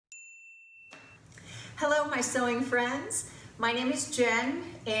Hello, my sewing friends. My name is Jen,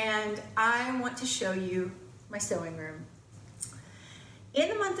 and I want to show you my sewing room. In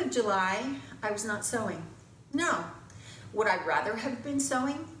the month of July, I was not sewing. No. Would I rather have been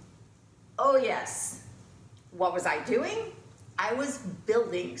sewing? Oh yes. What was I doing? I was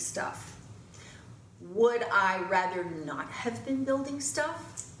building stuff. Would I rather not have been building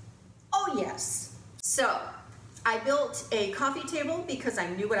stuff? Oh yes. So, I built a coffee table because I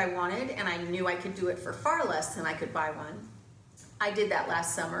knew what I wanted and I knew I could do it for far less than I could buy one. I did that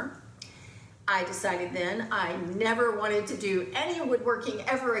last summer. I decided then I never wanted to do any woodworking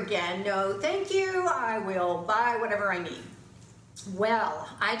ever again. No, thank you. I will buy whatever I need. Well,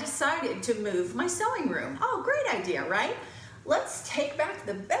 I decided to move my sewing room. Oh, great idea, right? Let's take back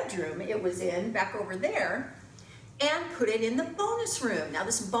the bedroom it was in back over there and put it in the bonus room. Now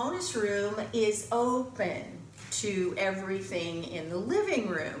this bonus room is open to everything in the living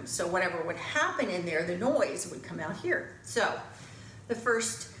room. So whatever would happen in there, the noise would come out here. So the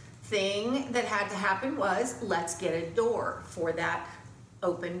first thing that had to happen was, let's get a door for that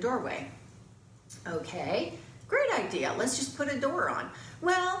open doorway. Okay, great idea. Let's just put a door on.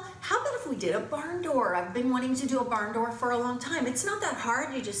 Well, how about if we did a barn door? I've been wanting to do a barn door for a long time. It's not that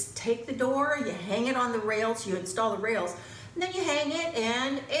hard. You just take the door, you hang it on the rails, you install the rails, and then you hang it,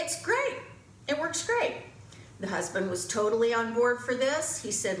 and it's great. It works great. The husband was totally on board for this.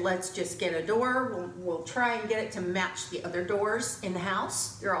 He said, let's just get a door. We'll try and get it to match the other doors in the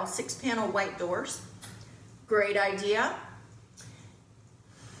house. They're all 6-panel white doors. Great idea.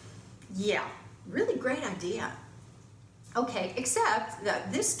 Yeah, really great idea. Okay, except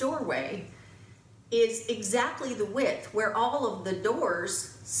that this doorway is exactly the width where all of the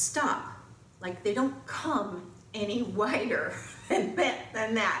doors stop. Like they don't come any wider than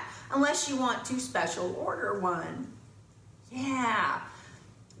that. Unless you want to special order one. Yeah.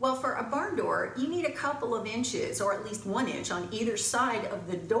 Well, for a barn door, you need a couple of inches, or at least 1 inch on either side of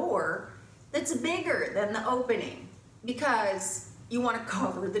the door that's bigger than the opening, because you want to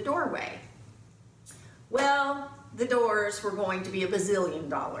cover the doorway. Well, the doors were going to be $1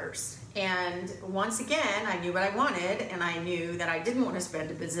 bazillion. And once again, I knew what I wanted, and I knew that I didn't want to spend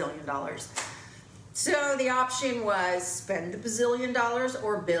 $1 bazillion. So the option was spend $1 bazillion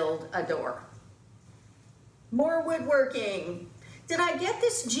or build a door. More woodworking. Did I get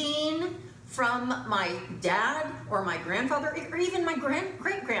this gene from my dad or my grandfather or even my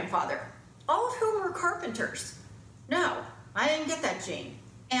great-grandfather, all of whom were carpenters? No, I didn't get that gene,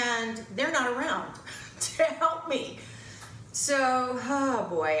 and they're not around to help me. So, oh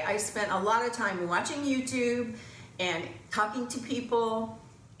boy, I spent a lot of time watching YouTube and talking to people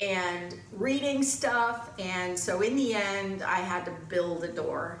and reading stuff, and so in the end I had to build a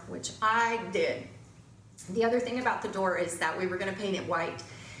door, which I did. The other thing about the door is that we were going to paint it white,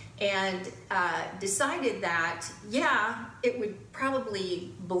 and decided that, yeah, it would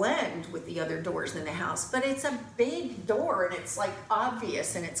probably blend with the other doors in the house, but it's a big door and it's like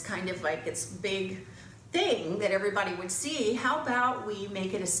obvious, and it's kind of like this big thing that everybody would see. How about we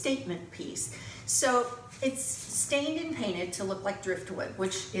make it a statement piece? So it's stained and painted to look like driftwood,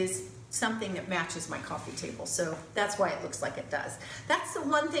 which is something that matches my coffee table. So that's why it looks like it does. That's the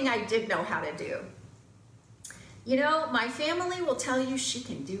one thing I did know how to do. You know, my family will tell you she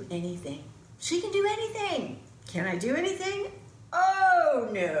can do anything. She can do anything. Can I do anything? Oh,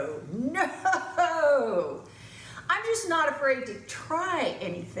 no, no. I'm just not afraid to try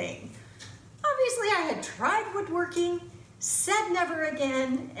anything. Obviously, I had tried woodworking, said never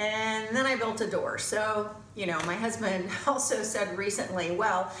again, and then I built a door. So, you know, my husband also said recently,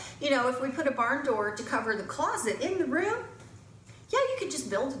 well, you know, if we put a barn door to cover the closet in the room, yeah, you could just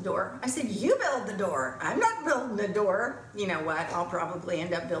build a door. I said, you build the door. I'm not building a door. You know what? I'll probably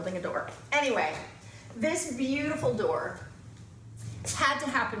end up building a door. Anyway, this beautiful door had to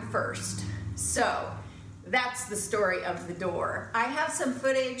happen first. So that's the story of the door. I have some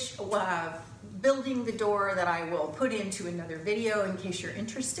footage of building the door that I will put into another video in case you're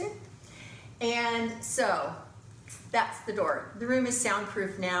interested. And so that's the door. The room is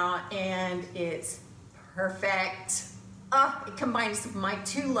soundproof now, and it's perfect. It combines my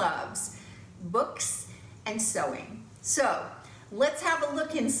two loves, books and sewing. So let's have a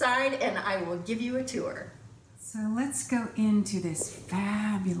look inside and I will give you a tour. So let's go into this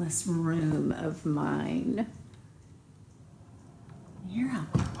fabulous room of mine. Hear how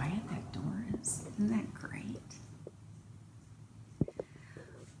quiet that door is? Isn't that great?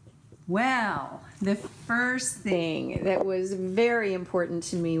 Well, the first thing that was very important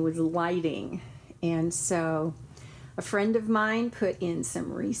to me was lighting. And so a friend of mine put in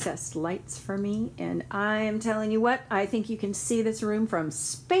some recessed lights for me, and I am telling you what, I think you can see this room from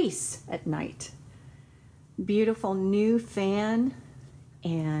space at night. beautiful new fan,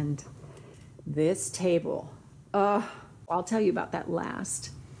 and this table. I'll tell you about that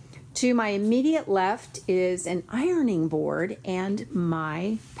last. To my immediate left is an ironing board and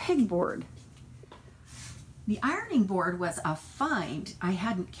my pegboard. The ironing board was a find I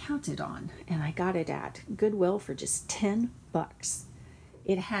hadn't counted on, and I got it at Goodwill for just 10 bucks.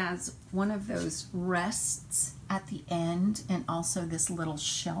 It has one of those rests at the end and also this little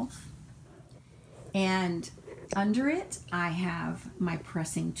shelf. And under it, I have my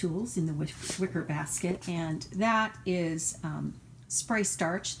pressing tools in the wicker basket, and that is spray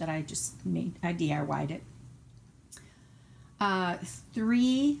starch that I just made. I DIY'd it.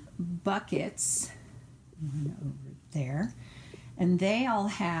 3 buckets over there, and they all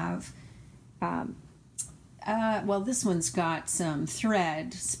have well, this one's got some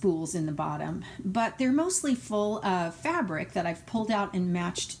thread spools in the bottom, but they're mostly full of fabric that I've pulled out and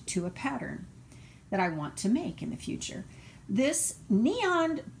matched to a pattern that I want to make in the future. This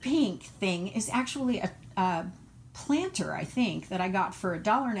neon pink thing is actually a planter, I think, that I got for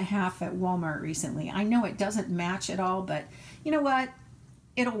 $1.50 at Walmart recently. I know it doesn't match at all, but you know what?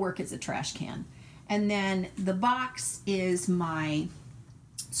 It'll work as a trash can. And then the box is my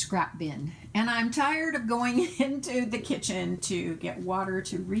scrap bin. And I'm tired of going into the kitchen to get water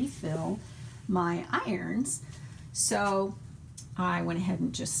to refill my irons. So I went ahead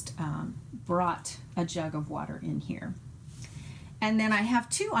and just brought a jug of water in here. And then I have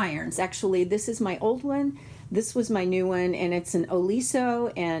 2 irons. Actually, this is my old one. This was my new one, and it's an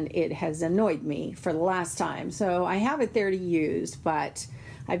Oliso, and it has annoyed me for the last time. So I have it there to use, but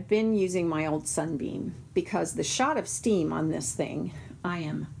I've been using my old Sunbeam because the shot of steam on this thing I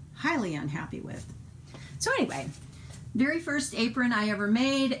am highly unhappy with. So anyway, very first apron I ever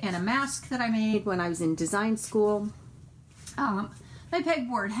made and a mask that I made when I was in design school. My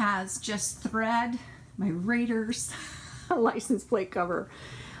pegboard has just thread, my Raiders license plate cover,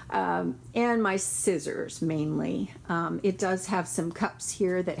 and my scissors mainly. It does have some cups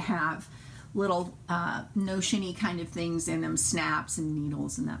here that have little notion-y kind of things in them, snaps and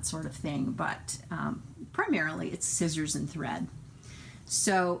needles and that sort of thing, but primarily it's scissors and thread.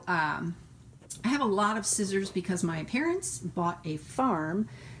 So I have a lot of scissors because my parents bought a farm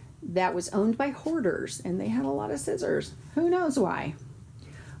that was owned by hoarders, and they had a lot of scissors. Who knows why?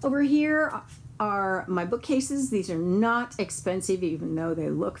 Over here are my bookcases. These are not expensive, even though they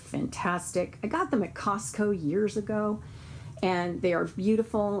look fantastic. I got them at Costco years ago, and they are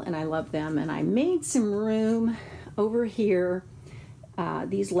beautiful, and I love them. And I made some room over here.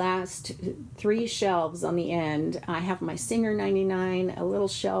 These last 3 shelves on the end, I have my Singer 99, a little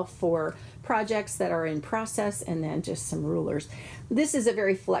shelf for projects that are in process, and then just some rulers. This is a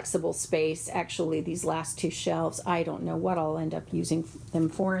very flexible space. Actually, these last 2 shelves, I don't know what I'll end up using them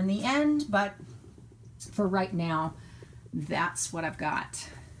for in the end, but for right now, that's what I've got.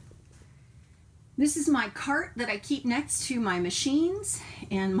 This is my cart that I keep next to my machines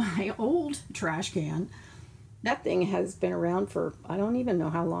and my old trash can. That thing has been around for I don't even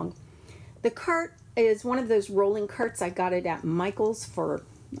know how long. The cart is one of those rolling carts. I got it at Michael's for,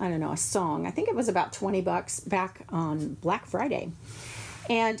 I don't know, a song. I think it was about 20 bucks back on Black Friday.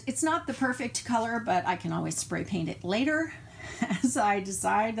 And it's not the perfect color, but I can always spray paint it later as I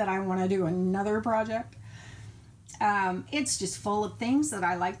decide that I want to do another project. It's just full of things that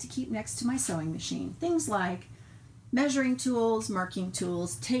I like to keep next to my sewing machine. Things like measuring tools, marking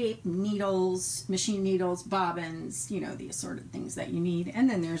tools, tape, needles, machine needles, bobbins, you know, the assorted things that you need. And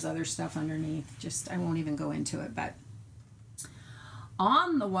then there's other stuff underneath. Just, I won't even go into it, but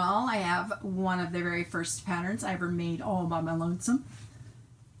on the wall, I have one of the very first patterns I ever made all by my lonesome,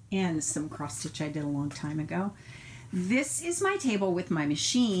 and some cross stitch I did a long time ago. This is my table with my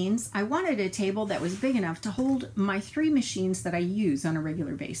machines. I wanted a table that was big enough to hold my 3 machines that I use on a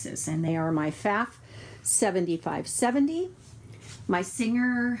regular basis, and they are my Pfaff 7570, my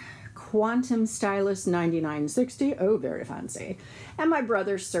Singer Quantum Stylus 9960, oh very fancy, and my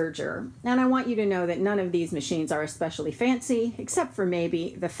brother's Serger. And I want you to know that none of these machines are especially fancy, except for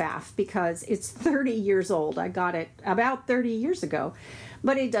maybe the Pfaff, because it's 30 years old. I got it about 30 years ago,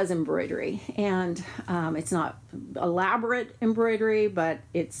 but it does embroidery, and it's not elaborate embroidery, but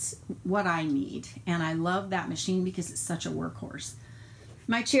it's what I need, and I love that machine because it's such a workhorse.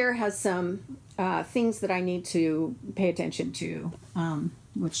 My chair has some things that I need to pay attention to,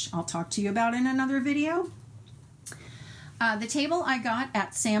 which I'll talk to you about in another video. The table I got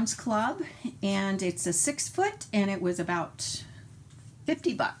at Sam's Club, and it's a 6-foot, and it was about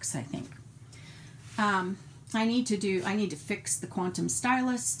 50 bucks, I think. I need to fix the Quantum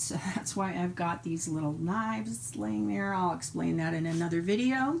Stylus, so that's why I've got these little knives laying there. I'll explain that in another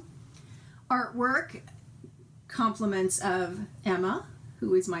video. Artwork, compliments of Emma,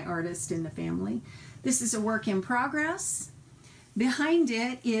 who is my artist in the family. This is a work in progress. Behind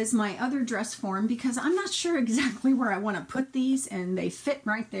it is my other dress form because I'm not sure exactly where I want to put these, and they fit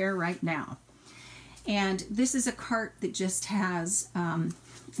right there right now. And this is a cart that just has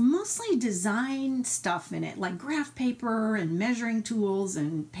mostly design stuff in it, like graph paper and measuring tools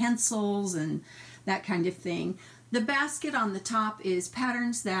and pencils and that kind of thing. The basket on the top is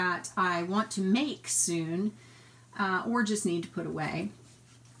patterns that I want to make soon or just need to put away.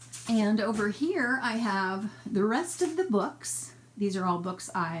 And over here I have the rest of the books. These are all books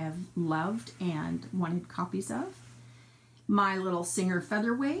I have loved and wanted copies of. My little Singer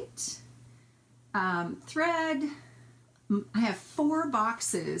Featherweight, thread. I have 4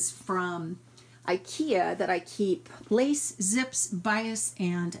 boxes from IKEA that I keep lace, zips, bias,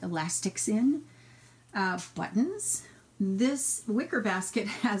 and elastics in. Buttons. This wicker basket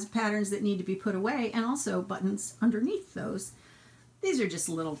has patterns that need to be put away and also buttons underneath those. These are just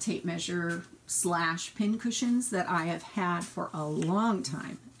little tape measure / pin cushions that I have had for a long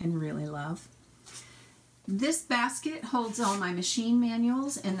time and really love. This basket holds all my machine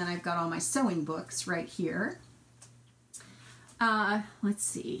manuals, and then I've got all my sewing books right here. Let's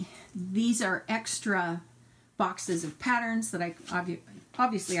see. These are extra boxes of patterns that I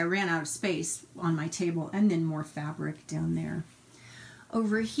obviously I ran out of space on my table, and then more fabric down there.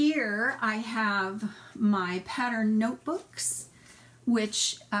 Over here I have my pattern notebooks,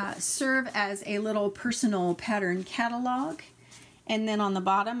 which serve as a little personal pattern catalog. And then on the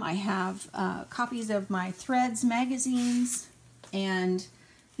bottom I have copies of my Threads magazines and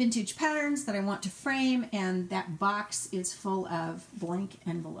vintage patterns that I want to frame, and that box is full of blank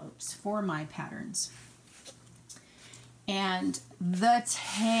envelopes for my patterns. And the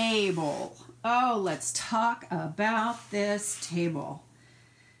table. Oh, let's talk about this table.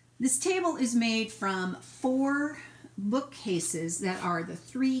 This table is made from 4 bookcases that are the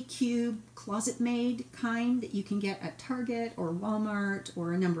 3-cube closet-made kind that you can get at Target or Walmart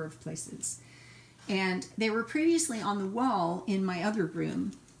or a number of places. And they were previously on the wall in my other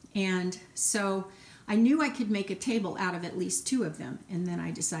room, and so I knew I could make a table out of at least 2 of them, and then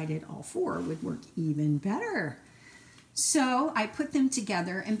I decided all 4 would work even better. So I put them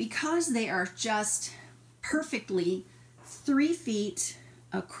together, and because they are just perfectly 3 feet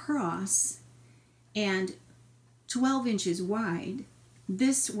across and 12 inches wide,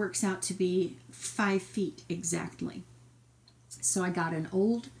 this works out to be 5 feet exactly. So I got an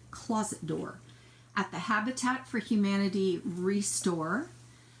old closet door at the Habitat for Humanity Restore,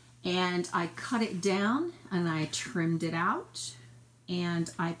 and I cut it down and I trimmed it out, and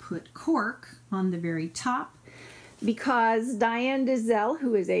I put cork on the very top because Diane Dizelle,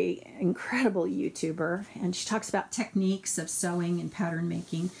 who is an incredible YouTuber, and she talks about techniques of sewing and pattern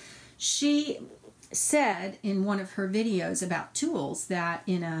making, she said in one of her videos about tools that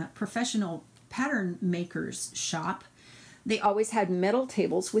in a professional pattern maker's shop, they always had metal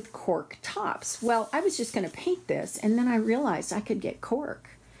tables with cork tops. Well, I was just going to paint this, and then I realized I could get cork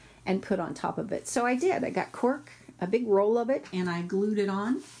and put on top of it. So I did. I got cork, a big roll of it, and I glued it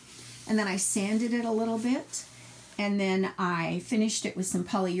on, and then I sanded it a little bit, and then I finished it with some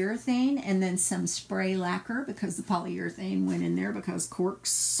polyurethane and then some spray lacquer because the polyurethane went in there because cork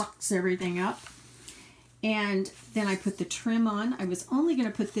sucks everything up. And then I put the trim on. I was only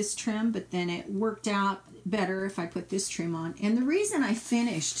going to put this trim, but then it worked out better if I put this trim on. And the reason I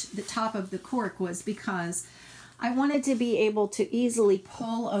finished the top of the cork was because I wanted to be able to easily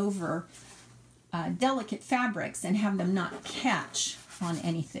pull over delicate fabrics and have them not catch on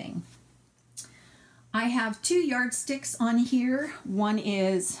anything. I have 2 yardsticks on here. One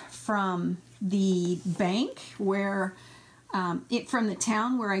is from the bank where from the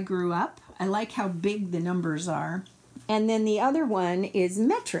town where I grew up. I like how big the numbers are. And then the other one is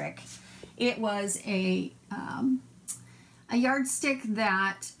metric. It was a yardstick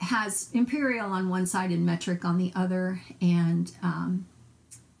that has imperial on one side and metric on the other, and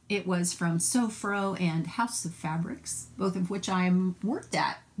it was from Sofro and House of Fabrics, both of which I worked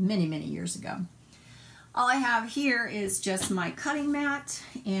at many, many years ago. All I have here is just my cutting mat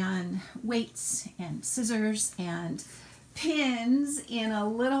and weights and scissors and pins in a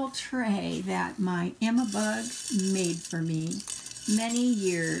little tray that my Emma Bug made for me many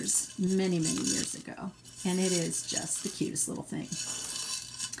years ago. And it is just the cutest little thing.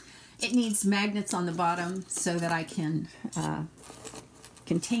 It needs magnets on the bottom so that I can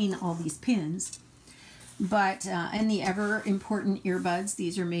contain all these pins. But, and the ever important earbuds,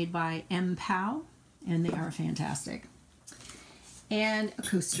 these are made by MPOW, and they are fantastic. And a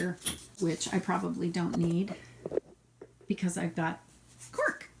coaster, which I probably don't need because I've got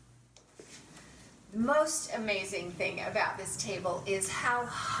cork. most amazing thing about this table is how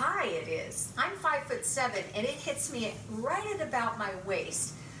high it is. I'm 5'7" and it hits me right at about my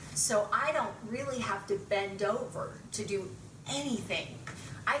waist. So I don't really have to bend over to do anything.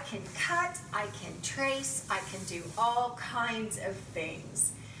 I can cut, I can trace, I can do all kinds of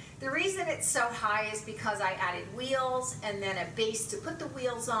things. The reason it's so high is because I added wheels and then a base to put the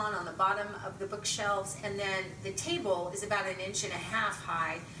wheels on the bottom of the bookshelves, and then the table is about 1.5 inches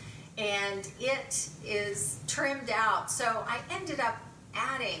high and it is trimmed out. So I ended up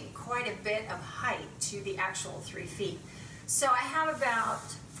adding quite a bit of height to the actual 3 feet. So I have about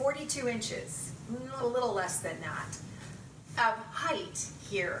 42 inches, a little less than that, of height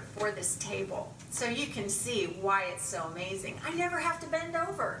here for this table. So you can see why it's so amazing. I never have to bend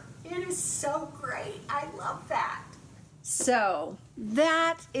over. It is so great. I love that. So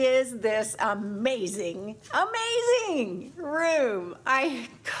that is this amazing, amazing room. I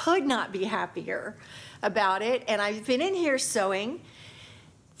could not be happier about it. And I've been in here sewing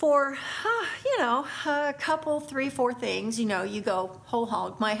for, you know, a couple, 3, 4 things. You know, you go whole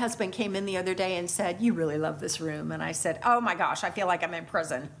hog. My husband came in the other day and said, "You really love this room." And I said, "Oh my gosh, I feel like I'm in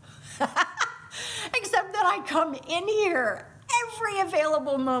prison." Except that I come in here every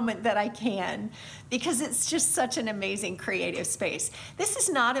available moment that I can because it's just such an amazing creative space. This is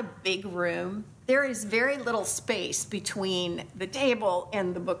not a big room. There is very little space between the table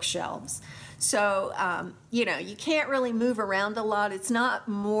and the bookshelves. So, you know, you can't really move around a lot. It's not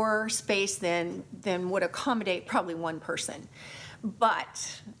more space than would accommodate probably one person.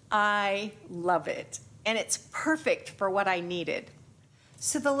 But I love it, and it's perfect for what I needed.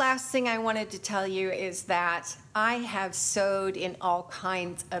 So the last thing I wanted to tell you is that I have sewed in all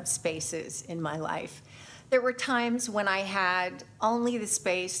kinds of spaces in my life. There were times when I had only the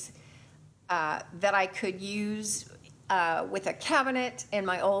space that I could use with a cabinet in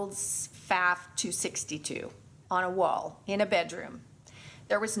my old FAF 262 on a wall in a bedroom.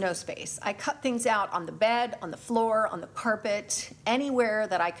 There was no space. I cut things out on the bed, on the floor, on the carpet, anywhere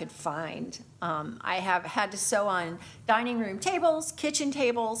that I could find. I have had to sew on dining room tables, kitchen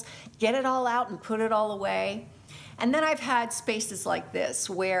tables, get it all out and put it all away. And then I've had spaces like this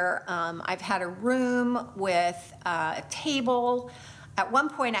where I've had a room with a table. At one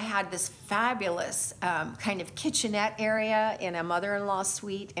point I had this fabulous kind of kitchenette area in a mother-in-law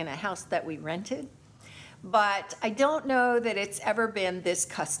suite in a house that we rented. But I don't know that it's ever been this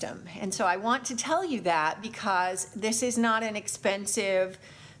custom. And so I want to tell you that because this is not an expensive,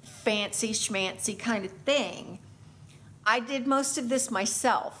 fancy schmancy kind of thing. I did most of this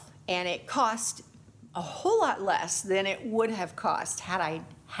myself, and it cost a whole lot less than it would have cost had I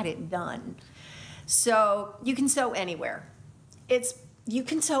had it done. So you can sew anywhere. You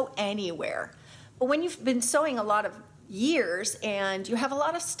can sew anywhere. But when you've been sewing a lot of years and you have a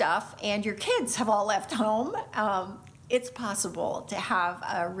lot of stuff and your kids have all left home, it's possible to have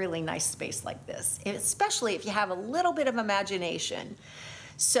a really nice space like this, especially if you have a little bit of imagination.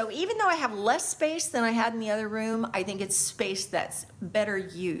 So even though I have less space than I had in the other room, I think it's space that's better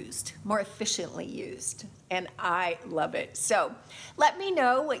used, more efficiently used, and I love it. So let me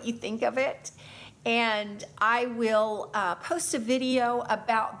know what you think of it, and I will post a video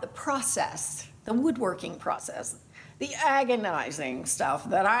about the process, the woodworking process, the agonizing stuff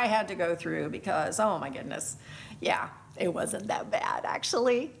that I had to go through because, oh my goodness, yeah, it wasn't that bad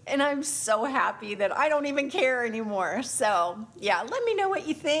actually. And I'm so happy that I don't even care anymore. So yeah, let me know what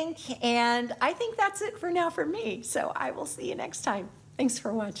you think. And I think that's it for now for me. So I will see you next time. Thanks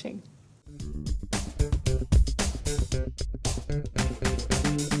for watching.